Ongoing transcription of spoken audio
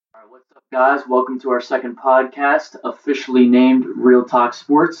What's up, guys? Welcome to our second podcast, officially named Real Talk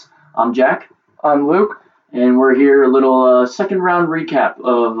Sports. I'm Jack. I'm Luke. And we're here, a little second round recap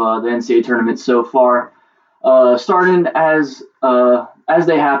of the NCAA tournament so far. Starting as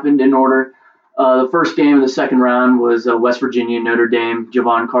they happened in order. The first game of the second round was West Virginia, Notre Dame.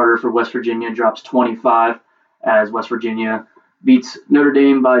 Javon Carter for West Virginia drops 25 as West Virginia beats Notre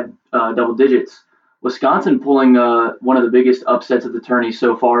Dame by double digits. Wisconsin pulling one of the biggest upsets of the tourney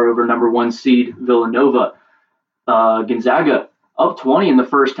so far over number one seed Villanova. Gonzaga up 20 in the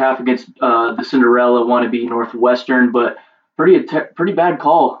first half against the Cinderella wannabe Northwestern, but pretty bad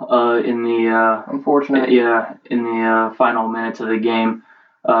call in the final minutes of the game.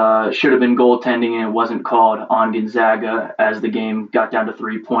 Should have been goaltending, and it wasn't called on Gonzaga as the game got down to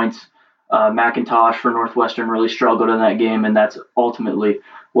 3 points. McIntosh for Northwestern really struggled in that game, and that's ultimately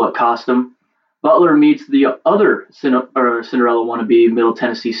what cost them. Butler meets the other Cinderella wannabe, Middle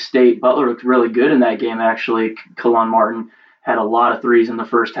Tennessee State. Butler looked really good in that game, actually. Kalon Martin had a lot of threes in the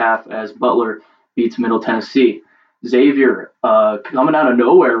first half as Butler beats Middle Tennessee. Xavier, coming out of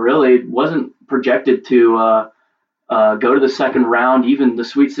nowhere, really wasn't projected to go to the second round, even the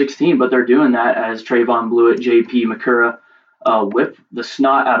Sweet 16, but they're doing that as Trayvon Blewett, J.P. McCurra whipped the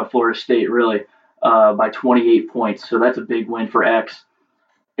snot out of Florida State, really, by 28 points. So that's a big win for X.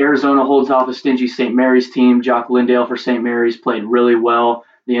 Arizona holds off a stingy St. Mary's team. Jock Lindale for St. Mary's played really well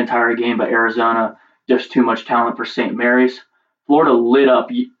the entire game, but Arizona, just too much talent for St. Mary's. Florida lit up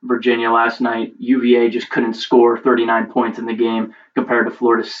Virginia last night. UVA just couldn't score 39 points in the game compared to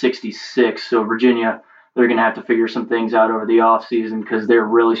Florida's 66. So Virginia, they're going to have to figure some things out over the offseason because they're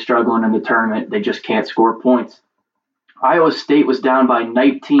really struggling in the tournament. They just can't score points. Iowa State was down by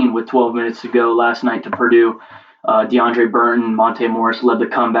 19 with 12 minutes to go last night to Purdue. DeAndre Burton, Monte Morris led the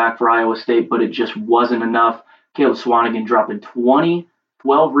comeback for Iowa State, but it just wasn't enough. Caleb Swanigan dropping 20,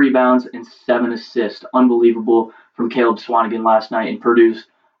 12 rebounds, and 7 assists. Unbelievable from Caleb Swanigan last night, and Purdue's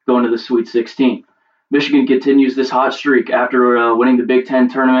going to the Sweet 16. Michigan continues this hot streak after winning the Big Ten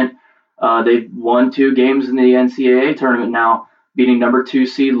tournament. They've won 2 games in the NCAA tournament now, beating number 2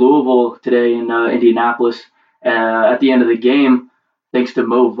 seed Louisville today in Indianapolis. At the end of the game, thanks to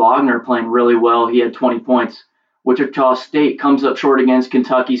Mo Wagner playing really well, he had 20 points. Wichita State comes up short against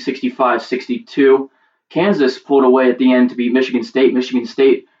Kentucky 65-62. Kansas pulled away at the end to beat Michigan State. Michigan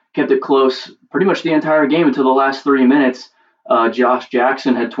State kept it close pretty much the entire game until the last 3 minutes. Josh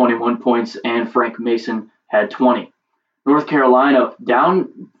Jackson had 21 points and Frank Mason had 20. North Carolina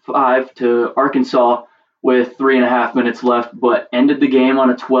down 5 to Arkansas with 3.5 minutes left, but ended the game on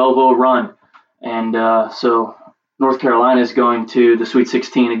a 12-0 run. And so North Carolina is going to the Sweet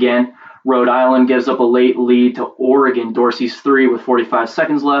 16 again. Rhode Island gives up a late lead to Oregon. Dorsey's 3 with 45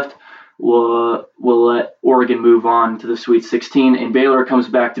 seconds left. We'll let Oregon move on to the Sweet 16. And Baylor comes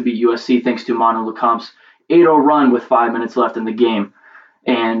back to beat USC thanks to Manu Lecomp's 8-0 run with 5 minutes left in the game.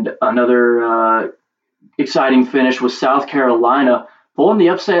 And another exciting finish was South Carolina pulling the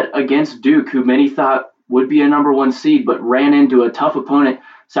upset against Duke, who many thought would be a number 1 seed, but ran into a tough opponent,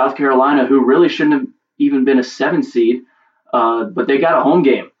 South Carolina, who really shouldn't have even been a 7 seed, but they got a home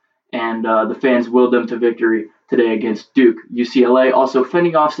game. And the fans willed them to victory today against Duke. UCLA also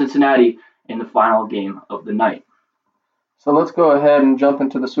fending off Cincinnati in the final game of the night. So let's go ahead and jump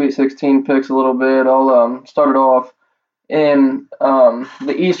into the Sweet 16 picks a little bit. I'll start it off in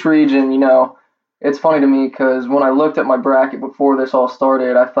the East region. You know, it's funny to me because when I looked at my bracket before this all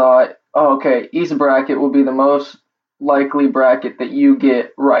started, I thought, oh, okay, East bracket will be the most likely bracket that you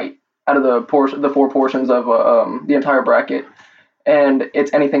get right out of the 4 portions of the entire bracket. And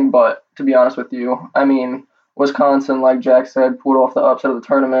it's anything but, to be honest with you. I mean, Wisconsin, like Jack said, pulled off the upset of the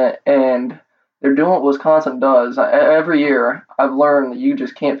tournament, and they're doing what Wisconsin does. Every year, I've learned that you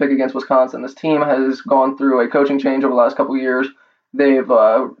just can't pick against Wisconsin. This team has gone through a coaching change over the last couple of years. They've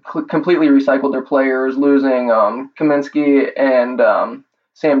completely recycled their players, losing Kaminsky and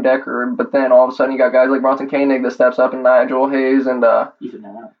Sam Decker, but then all of a sudden you got guys like Bronson Koenig that steps up, and Nigel Hayes and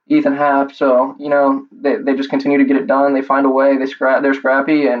Ethan Happ. So, you know, they just continue to get it done. They find a way. They're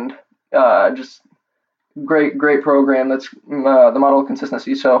scrappy, and just great program. That's the model of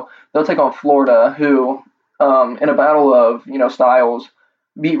consistency. So they'll take on Florida, who in a battle of styles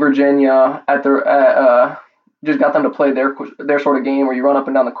beat Virginia at their just got them to play their sort of game where you run up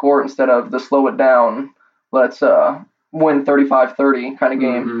and down the court instead of the slow it down. Let's win 35-30 kind of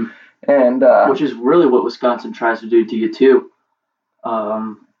game. Mm-hmm. And which is really what Wisconsin tries to do to you too.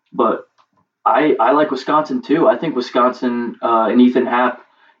 But I like Wisconsin too. I think Wisconsin and Ethan Happ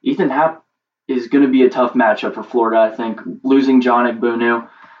is going to be a tough matchup for Florida. I think losing John Egbunu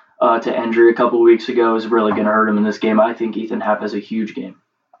to injury a couple weeks ago is really going to hurt him in this game. I think Ethan Happ has a huge game.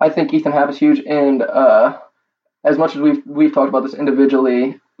 I think Ethan Happ is huge, and as much as we've talked about this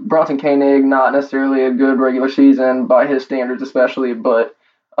individually, Bronson Koenig, not necessarily a good regular season by his standards, especially, but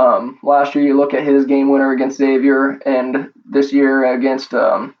last year you look at his game winner against Xavier, and this year against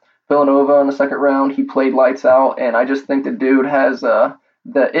Villanova in the second round, he played lights out, and I just think the dude has the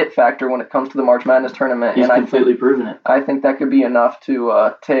it factor when it comes to the March Madness tournament. He's and completely proven it. I think that could be enough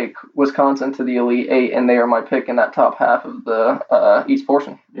to take Wisconsin to the Elite Eight, and they are my pick in that top half of the East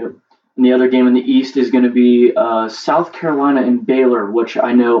portion. Yep. And the other game in the East is going to be South Carolina and Baylor, which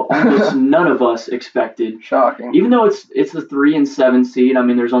I know almost none of us expected. Shocking. Even though it's the 3 and 7 seed, I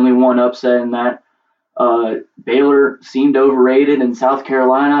mean, there's only one upset in that. Baylor seemed overrated, and South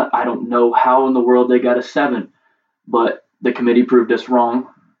Carolina, I don't know how in the world they got a 7, but the committee proved us wrong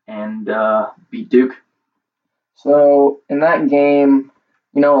and beat Duke. So in that game,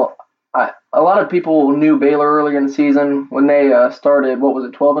 a lot of people knew Baylor earlier in the season when they started. What was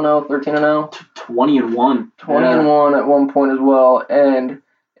it, 12-0, 13-0, 20-1, 20-1 at one point as well, and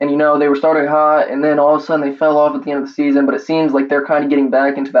they were starting hot, and then all of a sudden they fell off at the end of the season. But it seems like they're kind of getting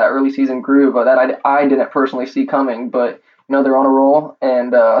back into that early season groove that I didn't personally see coming. But they're on a roll,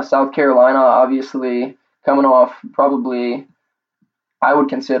 and South Carolina obviously coming off probably, I would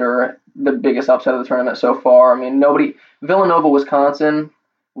consider, the biggest upset of the tournament so far. I mean, Villanova, Wisconsin.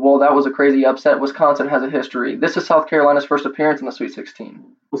 Well, that was a crazy upset. Wisconsin has a history. This is South Carolina's first appearance in the Sweet 16.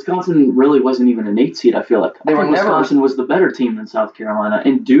 Wisconsin really wasn't even an 8 seed, I feel like. Wisconsin was the better team than South Carolina,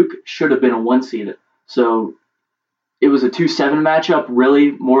 and Duke should have been a 1 seed. So it was a 2-7 matchup,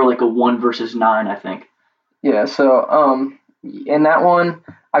 really more like a 1 versus 9, I think. Yeah, so in that one,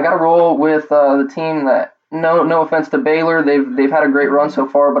 I got to roll with the team that, no offense to Baylor, they've had a great run so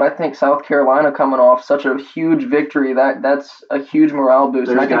far, but I think South Carolina coming off such a huge victory, that's a huge morale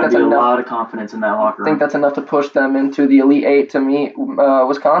boost. There's got to be a lot of confidence in that locker room. I think that's enough to push them into the Elite Eight to meet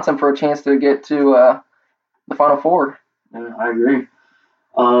Wisconsin for a chance to get to the Final Four. Yeah, I agree.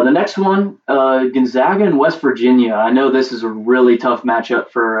 The next one, Gonzaga and West Virginia. I know this is a really tough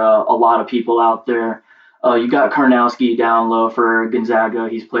matchup for a lot of people out there. You got Karnowski down low for Gonzaga.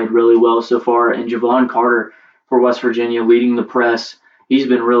 He's played really well so far. And Javon Carter for West Virginia leading the press. He's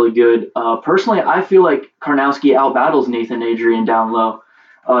been really good. Personally, I feel like Karnowski outbattles Nathan Adrian down low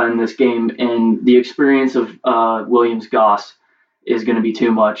in this game. And the experience of Williams-Goss is going to be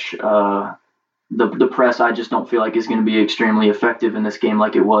too much. The press, I just don't feel like is going to be extremely effective in this game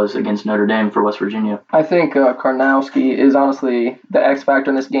like it was against Notre Dame for West Virginia. I think Karnowski is honestly the X factor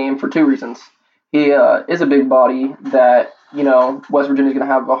in this game for 2 reasons. He is a big body that, West Virginia's going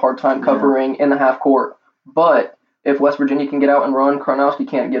to have a hard time covering in the half court. But if West Virginia can get out and run, Karnowski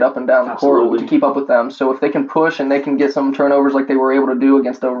can't get up and down the court to keep up with them. So if they can push and they can get some turnovers like they were able to do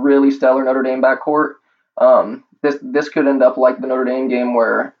against a really stellar Notre Dame backcourt, this could end up like the Notre Dame game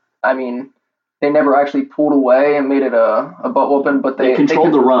where, they never actually pulled away and made it a butt whooping, but they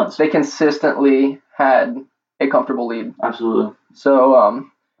controlled the runs. They consistently had a comfortable lead. Absolutely. So,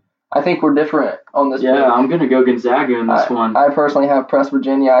 I think we're different on this. Yeah, I'm going to go Gonzaga in this one. I personally have pressed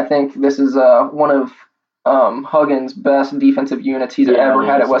Virginia. I think this is one of Huggins' best defensive units he's ever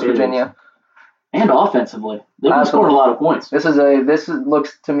had at West Virginia. And offensively. They've been scoring a lot of points. This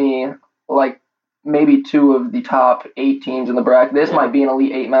looks to me like maybe 2 of the top 8 teams in the bracket. This might be an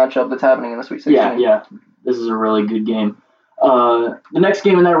Elite 8 matchup that's happening in the Sweet 16. Yeah. This is a really good game. The next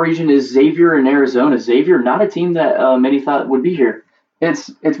game in that region is Xavier and Arizona. Xavier, not a team that many thought would be here.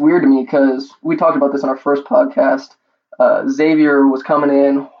 It's weird to me because we talked about this in our first podcast. Xavier was coming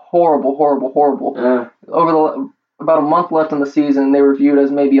in horrible. Over about a month left in the season, they were viewed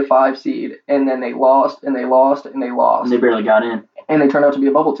as maybe a 5 seed, and then they lost. And they barely got in. And they turned out to be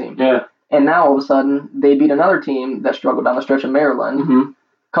a bubble team. Yeah. And now all of a sudden, they beat another team that struggled down the stretch in Maryland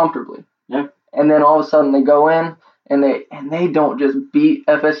comfortably. Yeah. And then all of a sudden, they go in and they don't just beat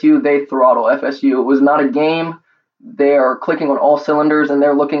FSU; they throttle FSU. It was not a game. They are clicking on all cylinders, and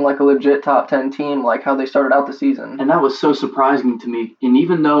they're looking like a legit top 10 team, like how they started out the season. And that was so surprising to me. And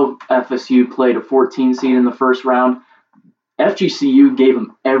even though FSU played a 14 seed in the first round, FGCU gave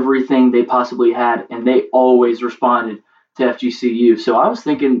them everything they possibly had, and they always responded to FGCU. So I was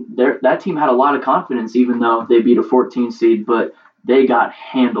thinking that team had a lot of confidence, even though they beat a 14 seed, but they got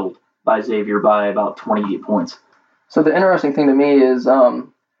handled by Xavier by about 28 points. So the interesting thing to me is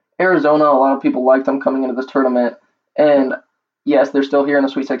Arizona, a lot of people liked them coming into this tournament. And yes, they're still here in the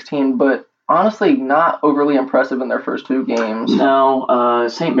Sweet 16, but honestly not overly impressive in their first 2 games. No,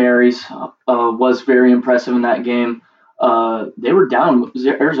 St. Mary's was very impressive in that game. They were down.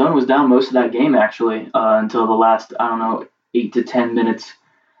 Arizona was down most of that game, actually, until the last, 8 to 10 minutes.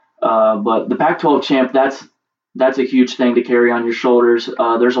 But the Pac-12 champ, that's a huge thing to carry on your shoulders.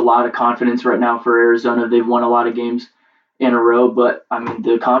 There's a lot of confidence right now for Arizona. They've won a lot of games in a row, but I mean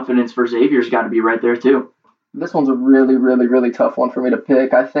the confidence for Xavier's got to be right there too. This one's a really, really, really tough one for me to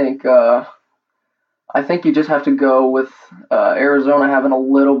pick. I think you just have to go with Arizona having a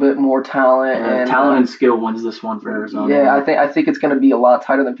little bit more talent talent and skill wins this one for Arizona. Yeah, I think it's going to be a lot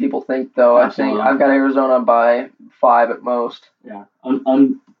tighter than people think, though. Absolutely. I think I've got Arizona by 5 at most. Yeah,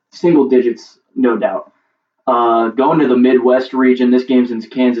 on single digits, no doubt. Going to the Midwest region, this game's in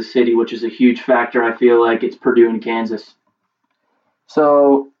Kansas City, which is a huge factor. I feel like it's Purdue and Kansas.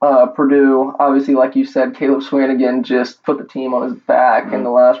 So Purdue, obviously, like you said, Caleb Swanigan just put the team on his back in the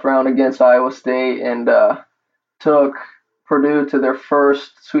last round against Iowa State and took Purdue to their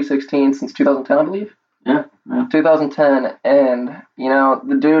first Sweet 16 since 2010, I believe. Yeah. 2010, and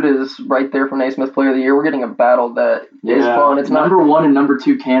the dude is right there for Naismith Player of the Year. We're getting a battle that is fun. It's number 1 and number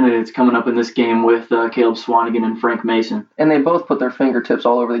 2 candidates coming up in this game with Caleb Swanigan and Frank Mason, and they both put their fingertips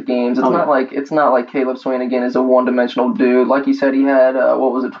all over the games. It's not like Caleb Swanigan is a one-dimensional dude. Like you said, he had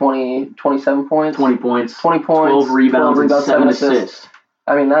 27 points, 20 points, 12 rebounds, and 7 assists.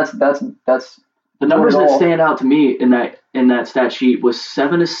 I mean, that's the numbers that stand out to me in that stat sheet was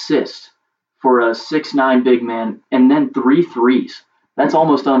 7 assists for a 6'9" big man, and then 3 threes. That's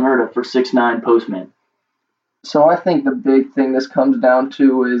almost unheard of for 6'9" postman. So I think the big thing this comes down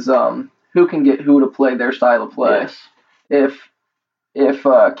to is who can get who to play their style of play. Yes. If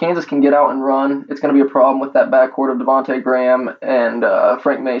Kansas can get out and run, it's going to be a problem with that backcourt of Devontae Graham and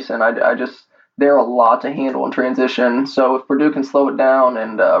Frank Mason. They're a lot to handle in transition. So if Purdue can slow it down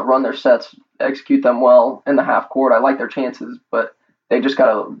and run their sets, execute them well in the half court, I like their chances, but they just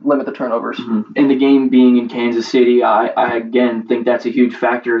got to limit the turnovers. Mm-hmm. And the game being in Kansas City, I again think that's a huge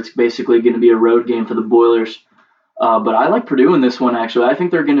factor. It's basically going to be a road game for the Boilers. But I like Purdue in this one, actually. I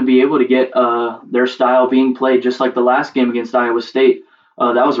think they're going to be able to get their style being played just like the last game against Iowa State.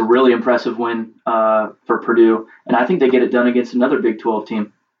 That was a really impressive win for Purdue. And I think they get it done against another Big 12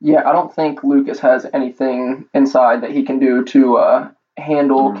 team. Yeah, I don't think Lucas has anything inside that he can do to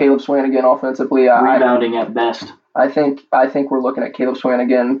handle Caleb Swanigan offensively. Rebounding at best. I think we're looking at Caleb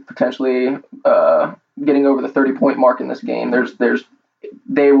Swanigan potentially getting over the 30-point mark in this game.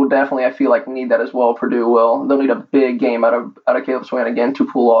 They will definitely, I feel like, need that as well. Purdue will. They'll need a big game out of Caleb Swanigan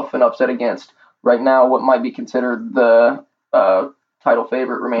to pull off an upset against right now what might be considered the title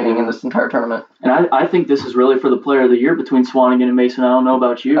favorite remaining in this entire tournament. And I think this is really for the Player of the Year between Swanigan and Mason. I don't know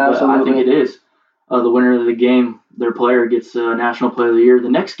about you, Absolutely. But I think it is. The winner of the game, their player gets National Player of the Year. The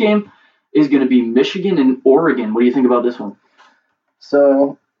next game is going to be Michigan and Oregon. What do you think about this one?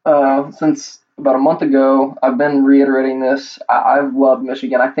 So, since about a month ago, I've been reiterating this. I've loved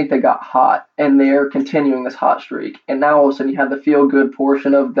Michigan. I think they got hot, and they're continuing this hot streak. And now all of a sudden you have the feel-good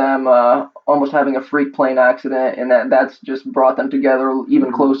portion of them almost having a freak plane accident, and that's just brought them together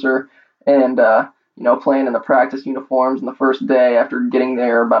even closer. And, playing in the practice uniforms on the first day after getting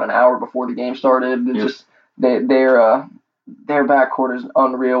there about an hour before the game started. Just their backcourt is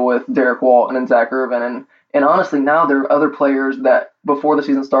unreal with Derek Walton and Zach Irvin. And honestly, now there are other players that before the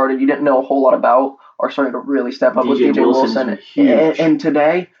season started you didn't know a whole lot about are starting to really step up with DJ Wilson. And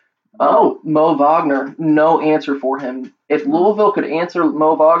today, Mo Wagner, no answer for him. If Louisville could answer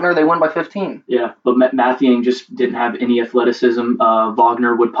Mo Wagner, they win by 15. Yeah, but Mathiang just didn't have any athleticism.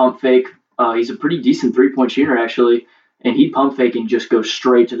 Wagner would pump fake. He's a pretty decent three-point shooter, actually, and he'd pump fake and just go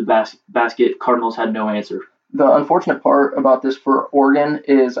straight to the basket. Cardinals had no answer. The unfortunate part about this for Oregon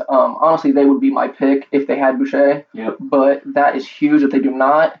is, honestly, they would be my pick if they had Boucher. Yep. But that is huge if they do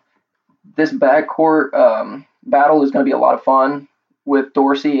not. This backcourt battle is going to be a lot of fun with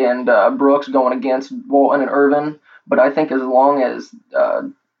Dorsey and Brooks going against Walton and Irvin. But I think as long as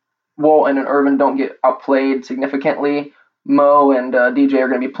Walton and Irvin don't get outplayed significantly, Mo and DJ are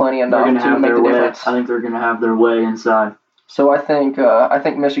going to be plenty enough to make the difference. I think they're going to have their way inside. So I think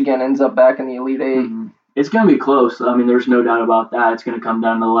Michigan ends up back in the Elite Eight. Mm-hmm. It's going to be close. I mean, there's no doubt about that. It's going to come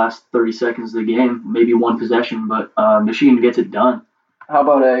down to the last 30 seconds of the game, maybe one possession, but Michigan gets it done. How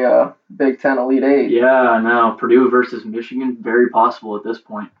about a Big Ten Elite Eight? Yeah, no. Purdue versus Michigan, very possible at this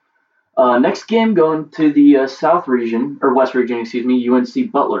point. Next game going to the West region,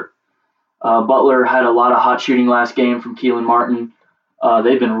 UNC Butler. Butler had a lot of hot shooting last game from Keelan Martin.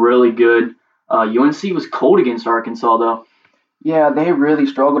 They've been really good. UNC was cold against Arkansas, though. Yeah, they really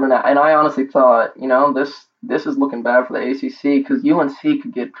struggled in that. And I honestly thought, this is looking bad for the ACC because UNC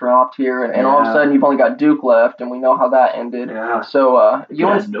could get dropped here. And all of a sudden, you've only got Duke left, and we know how that ended. Yeah. So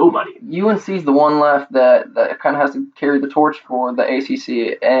nobody. UNC's the one left that kind of has to carry the torch for the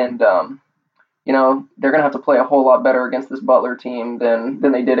ACC. And, they're going to have to play a whole lot better against this Butler team than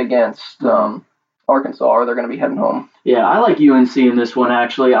they did against Arkansas, or they're going to be heading home. Yeah, I like UNC in this one,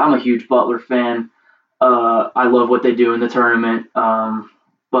 actually. I'm a huge Butler fan. I love what they do in the tournament.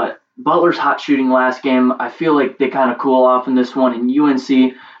 But Butler's hot shooting last game, I feel like they kind of cool off in this one. And UNC,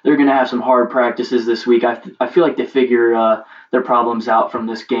 they're going to have some hard practices this week. I feel like they figure their problems out from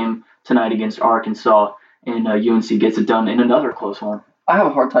this game tonight against Arkansas, and UNC gets it done in another close one. I have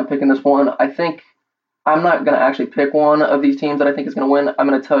a hard time picking this one. I think I'm not going to actually pick one of these teams that I think is going to win. I'm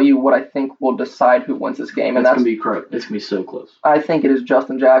going to tell you what I think will decide who wins this game. And that's going to be correct. It's going to be so close. I think it is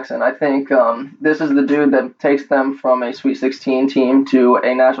Justin Jackson. I think this is the dude that takes them from a Sweet 16 team to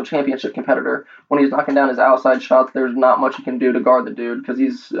a national championship competitor. When he's knocking down his outside shots, there's not much you can do to guard the dude because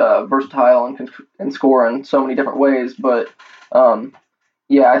he's versatile and can score in so many different ways. But,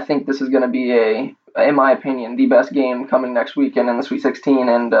 yeah, I think this is going to be, in my opinion, the best game coming next weekend in the Sweet 16.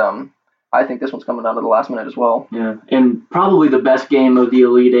 And I think this one's coming down to the last minute as well. Yeah, and probably the best game of the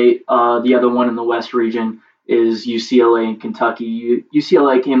Elite Eight, the other one in the West region, is UCLA and Kentucky.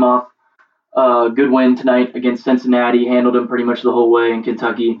 UCLA came off a good win tonight against Cincinnati, handled them pretty much the whole way, and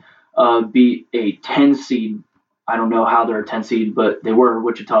Kentucky beat a 10 seed. I don't know how they're a 10 seed, but they were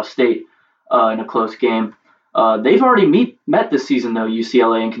Wichita State in a close game. They've already met this season, though,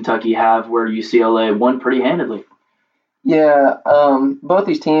 UCLA and Kentucky have, where UCLA won pretty handedly. Yeah, both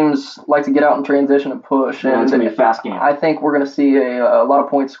these teams like to get out in transition and push. Yeah, and it's going to be a fast game. I think we're going to see a lot of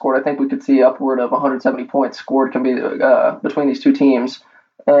points scored. I think we could see upward of 170 points scored can be between these two teams.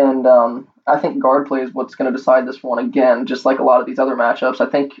 And I think guard play is what's going to decide this one again, just like a lot of these other matchups. I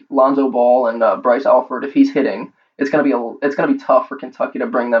think Lonzo Ball and Bryce Alford, if he's hitting, it's going to be tough for Kentucky to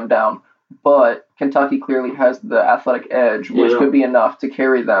bring them down. But Kentucky clearly has the athletic edge, which could be enough to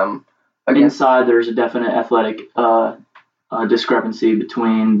carry them. Inside, there's a definite athletic discrepancy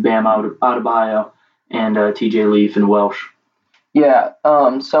between Bam Adebayo and TJ Leaf and Welsh. Yeah.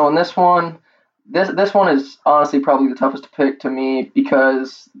 So in this one, this one is honestly probably the toughest to pick to me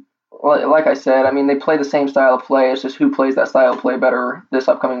because, like I said, I mean they play the same style of play. It's just who plays that style of play better this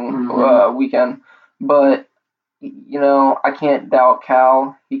upcoming weekend. But I can't doubt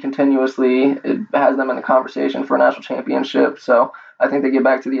Cal. He continuously has them in the conversation for a national championship. So I think they get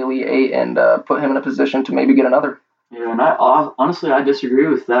back to the Elite Eight and put him in a position to maybe get another. Yeah, and I disagree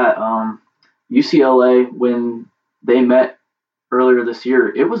with that. UCLA, when they met earlier this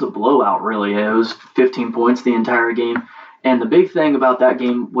year, it was a blowout, really. It was 15 points the entire game. And the big thing about that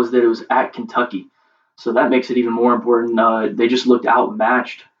game was that it was at Kentucky. So that makes it even more important. They just looked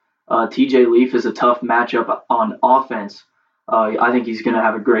outmatched. TJ Leaf is a tough matchup on offense. I think he's going to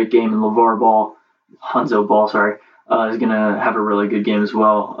have a great game. And Hanzo Ball, is going to have a really good game as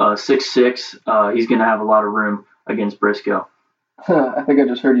well. 6'6", he's going to have a lot of room against Briscoe. I think I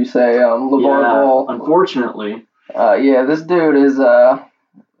just heard you say LeVar Ball. Unfortunately. This dude is a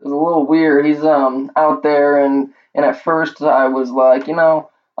little weird. He's out there, and at first I was like,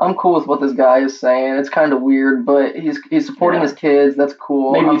 I'm cool with what this guy is saying. It's kind of weird, but he's supporting his kids. That's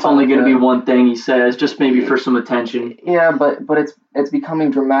cool. Maybe it's only going to be one thing he says, just maybe for some attention. Yeah, but it's becoming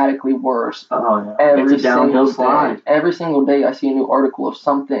dramatically worse. Oh yeah, it's a downhill slide. Every single day I see a new article of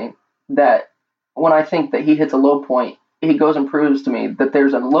something that when I think that he hits a low point, he goes and proves to me that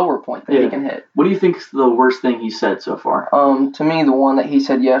there's a lower point that he can hit. What do you think is the worst thing he said so far? To me, the one that he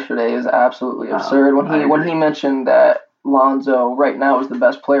said yesterday is absolutely absurd. When he mentioned that Lonzo right now is the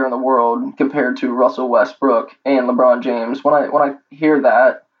best player in the world compared to Russell Westbrook and LeBron James. When I hear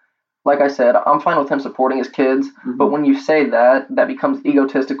that, like I said, I'm fine with him supporting his kids, but when you say that becomes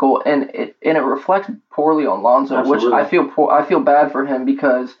egotistical and it reflects poorly on Lonzo, Absolutely. which I feel bad for him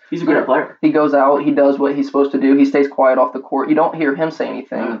because he's a great player. He goes out, he does what he's supposed to do, he stays quiet off the court. You don't hear him say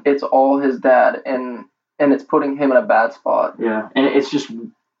anything. It's all his dad, and it's putting him in a bad spot. Yeah, and it's just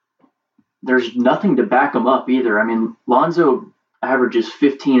there's nothing to back him up either. I mean, Lonzo averages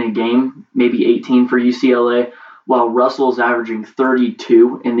 15 a game, maybe 18 for UCLA, while Russell's averaging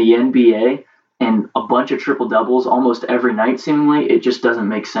 32 in the NBA and a bunch of triple-doubles almost every night, seemingly. It just doesn't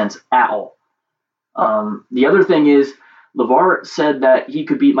make sense at all. The other thing is, LeVar said that he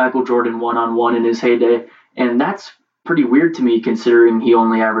could beat Michael Jordan one-on-one in his heyday, and that's pretty weird to me considering he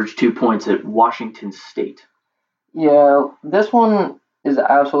only averaged 2 points at Washington State. Yeah, this one is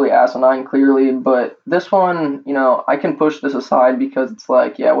absolutely asinine, clearly, but this one, I can push this aside because it's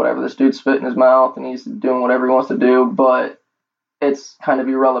like, yeah, whatever, this dude's spit in his mouth and he's doing whatever he wants to do, but it's kind of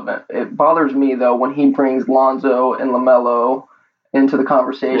irrelevant. It bothers me, though, when he brings Lonzo and LaMelo into the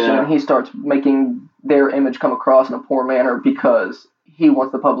conversation and he starts making their image come across in a poor manner because he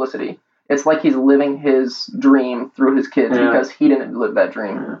wants the publicity. it's like he's living his dream through his kids because he didn't live that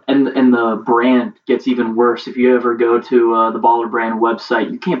dream. Yeah. And the brand gets even worse. If you ever go to the Baller Brand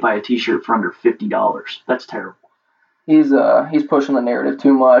website, you can't buy a T-shirt for under $50. That's terrible. He's pushing the narrative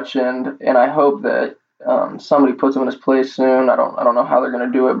too much, and I hope that somebody puts him in his place soon. I don't know how they're going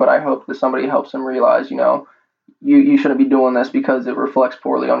to do it, but I hope that somebody helps him realize, you shouldn't be doing this because it reflects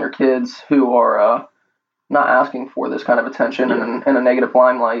poorly on your kids who are not asking for this kind of attention and a negative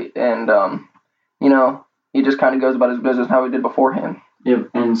limelight. And, he just kind of goes about his business how he did beforehand. Yep.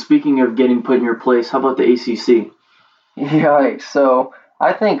 And speaking of getting put in your place, how about the ACC? Yikes. So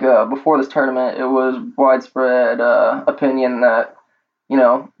I think before this tournament, it was widespread opinion that,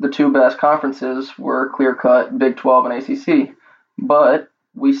 the two best conferences were clear-cut Big 12 and ACC. But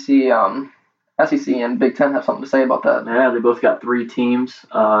we see SEC and Big 10 have something to say about that. Yeah, they both got 3 teams.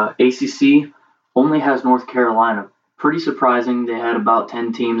 ACC only has North Carolina. Pretty surprising. They had about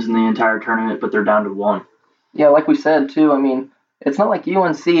 10 teams in the entire tournament, but they're down to 1. Yeah, like we said, too, I mean, it's not like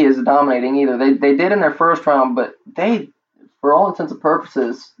UNC is dominating either. They did in their first round, but they, for all intents and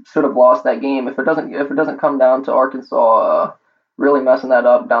purposes, should have lost that game. If it doesn't come down to Arkansas really messing that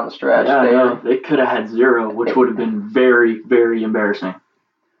up down the stretch. Yeah, they could have had 0, which would have been very, very embarrassing.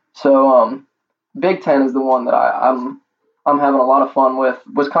 So Big Ten is the one that I'm having a lot of fun with.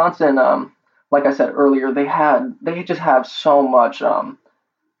 Wisconsin, like I said earlier, they just have so much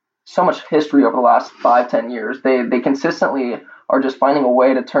history over the last 5-10 years. They consistently are just finding a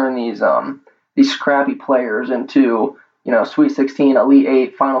way to turn these scrappy players into Sweet 16, Elite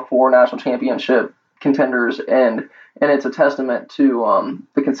 8, Final Four, National Championship contenders, and it's a testament to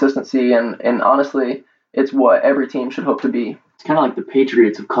the consistency and honestly, it's what every team should hope to be. It's kind of like the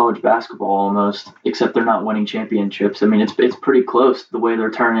Patriots of college basketball almost, except they're not winning championships. I mean, it's pretty close the way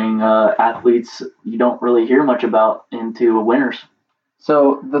they're turning athletes you don't really hear much about into winners.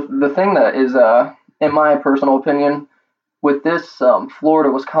 So the thing that is, in my personal opinion, with this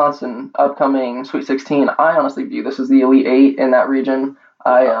Florida-Wisconsin upcoming Sweet 16, I honestly view this as the Elite 8 in that region.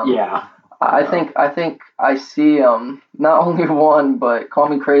 I think I see not only one, but call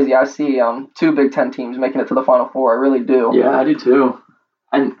me crazy, I see 2 Big Ten teams making it to the Final Four. I really do. Yeah, I do too.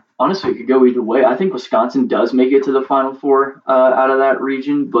 And honestly, it could go either way. I think Wisconsin does make it to the Final Four out of that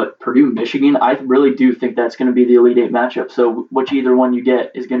region, but Purdue, Michigan, I really do think that's going to be the Elite 8 matchup. So which either one you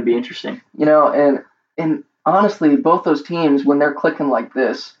get is going to be interesting. And honestly, both those teams, when they're clicking like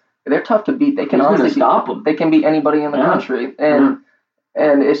this, they're tough to beat. They can honestly stop them. They can beat anybody in the country.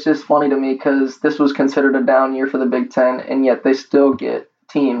 And it's just funny to me because this was considered a down year for the Big Ten, and yet they still get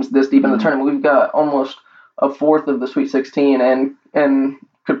teams this deep in the tournament. We've got almost a fourth of the Sweet 16 and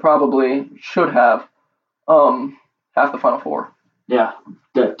should have half the Final Four. Yeah,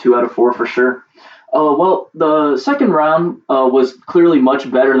 2 out of 4 for sure. Well, the second round was clearly much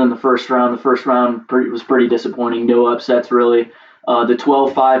better than the first round. The first round was pretty disappointing. No upsets, really. The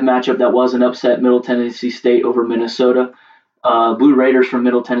 12-5 matchup that was an upset, Middle Tennessee State over Minnesota. Blue Raiders from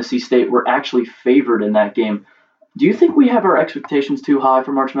Middle Tennessee State were actually favored in that game. Do you think we have our expectations too high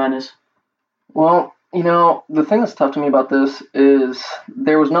for March Madness? Well, the thing that's tough to me about this is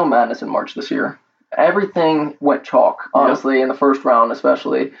there was no madness in March this year. Everything went chalk, honestly, in the first round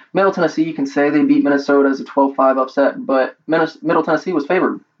especially. Middle Tennessee, you can say they beat Minnesota as a 12-5 upset, but Middle Tennessee was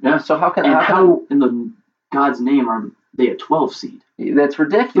favored. Yeah. So how in the God's name are they a 12 seed? That's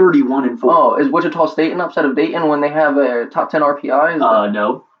ridiculous. 31-4. Oh, is Wichita State an upset of Dayton when they have a top 10 RPI?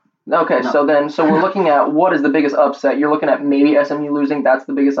 No. Okay, no. So we're looking at what is the biggest upset. You're looking at maybe SMU losing. That's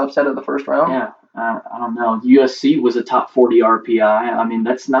the biggest upset of the first round? Yeah, I don't know. USC was a top 40 RPI. I mean,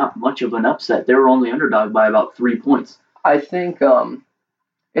 that's not much of an upset. They were only underdog by about 3 points. I think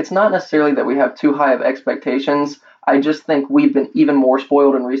it's not necessarily that we have too high of expectations. I just think we've been even more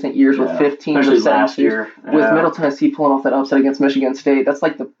spoiled in recent years with 15 especially to 7 last year. with Middle Tennessee pulling off that upset against Michigan State. That's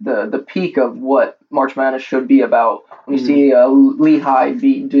like the peak of what March Madness should be about. When you see Lehigh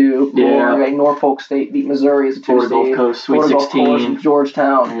beat Duke, or Norfolk State beat Missouri as a 2 Florida seed, Gulf Coast Sweet 16,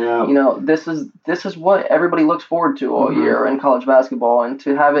 Georgetown. Yeah. This is what everybody looks forward to all year in college basketball, and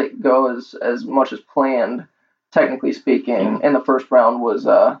to have it go as much as planned, technically speaking, in the first round was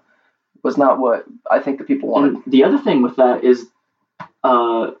not what I think the people wanted. And the other thing with that is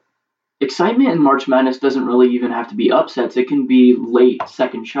excitement in March Madness doesn't really even have to be upsets. It can be late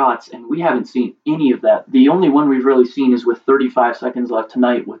second shots, and we haven't seen any of that. The only one we've really seen is with 35 seconds left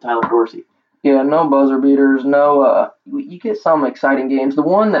tonight with Tyler Dorsey. Yeah, no buzzer beaters. No, you get some exciting games. The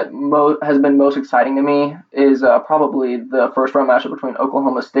one that has been most exciting to me is probably the first round matchup between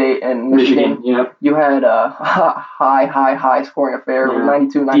Oklahoma State and Michigan. Yep. You had a high scoring affair with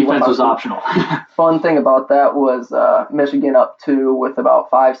 92-91. Defense was optional. Fun thing about that was Michigan up 2 with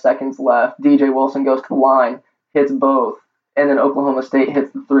about 5 seconds left. DJ Wilson goes to the line, hits both, and then Oklahoma State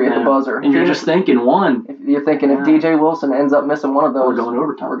hits the 3 at the buzzer. And you're just thinking one. You're thinking if DJ Wilson ends up missing one of those,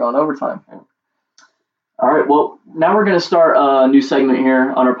 we're going overtime. All right, well, now we're going to start a new segment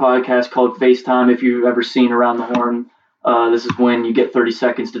here on our podcast called FaceTime. If you've ever seen Around the Horn, this is when you get 30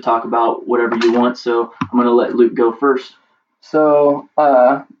 seconds to talk about whatever you want. So I'm going to let Luke go first. So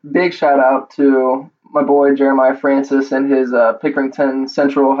big shout out to my boy Jeremiah Francis and his Pickerington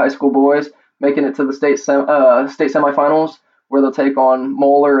Central High School boys making it to the state semifinals, where they'll take on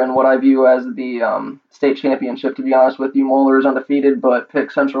Moeller in what I view as the state championship. To be honest with you, Moeller is undefeated, but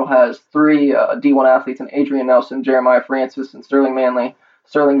Pick Central has 3 D1 athletes in Adrian Nelson, Jeremiah Francis, and Sterling Manley.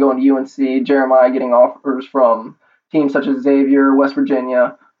 Sterling going to UNC, Jeremiah getting offers from teams such as Xavier, West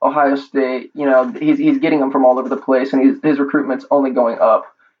Virginia, Ohio State. He's getting them from all over the place, and his recruitment's only going up.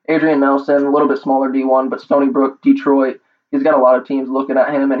 Adrian Nelson, a little bit smaller D1, but Stony Brook, Detroit, he's got a lot of teams looking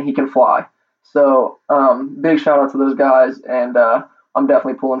at him, and he can fly. So big shout out to those guys, and I'm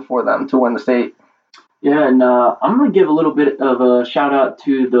definitely pulling for them to win the state. Yeah, and I'm going to give a little bit of a shout out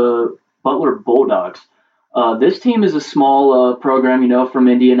to the Butler Bulldogs. This team is a small program, from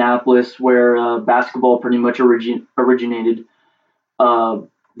Indianapolis, where basketball pretty much originated.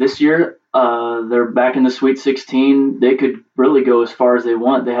 This year, they're back in the Sweet 16. They could really go as far as they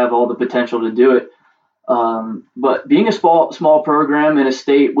want. They have all the potential to do it. But being a small program in a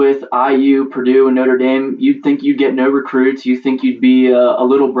state with IU, Purdue, and Notre Dame, you'd think you'd get no recruits. You think you'd be a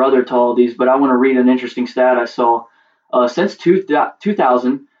little brother to all these. But I want to read an interesting stat I saw. Since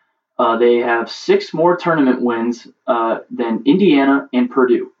 2000, they have 6 more tournament wins than Indiana and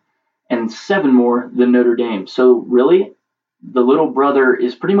Purdue, and 7 more than Notre Dame. So really, the little brother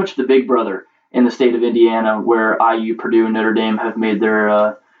is pretty much the big brother in the state of Indiana, where IU, Purdue, and Notre Dame have made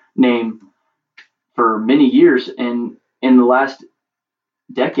their name for many years, and in the last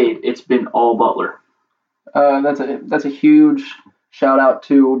decade, it's been all Butler. That's a huge shout out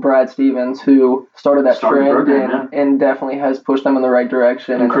to Brad Stevens, who started that trend and definitely has pushed them in the right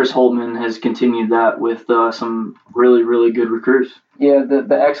direction. And Chris Holtman has continued that with some really, really good recruits. Yeah,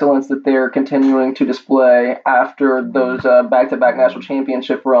 the excellence that they're continuing to display after those back-to-back national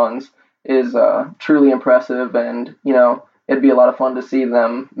championship runs is truly impressive, and it'd be a lot of fun to see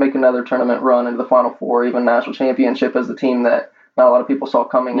them make another tournament run into the Final Four, even national championship, as the team that not a lot of people saw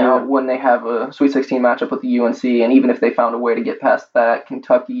coming out when they have a Sweet 16 matchup with the UNC. And even if they found a way to get past that,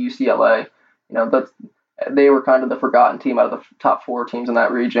 Kentucky, UCLA, they were kind of the forgotten team out of the top 4 teams in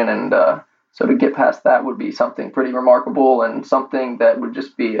that region. And so to get past that would be something pretty remarkable, and something that would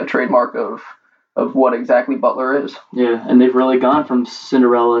just be a trademark of what exactly Butler is. Yeah, and they've really gone from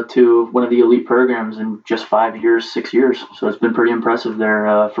Cinderella to one of the elite programs in just 6 years. So it's been pretty impressive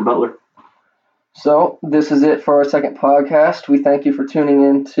there for Butler. So this is it for our second podcast. We thank you for tuning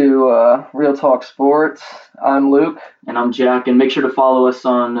in to Real Talk Sports. I'm Luke. And I'm Jack. And make sure to follow us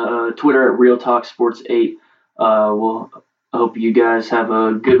on Twitter at Real Talk Sports 8. We'll hope you guys have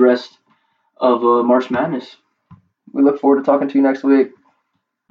a good rest of March Madness. We look forward to talking to you next week.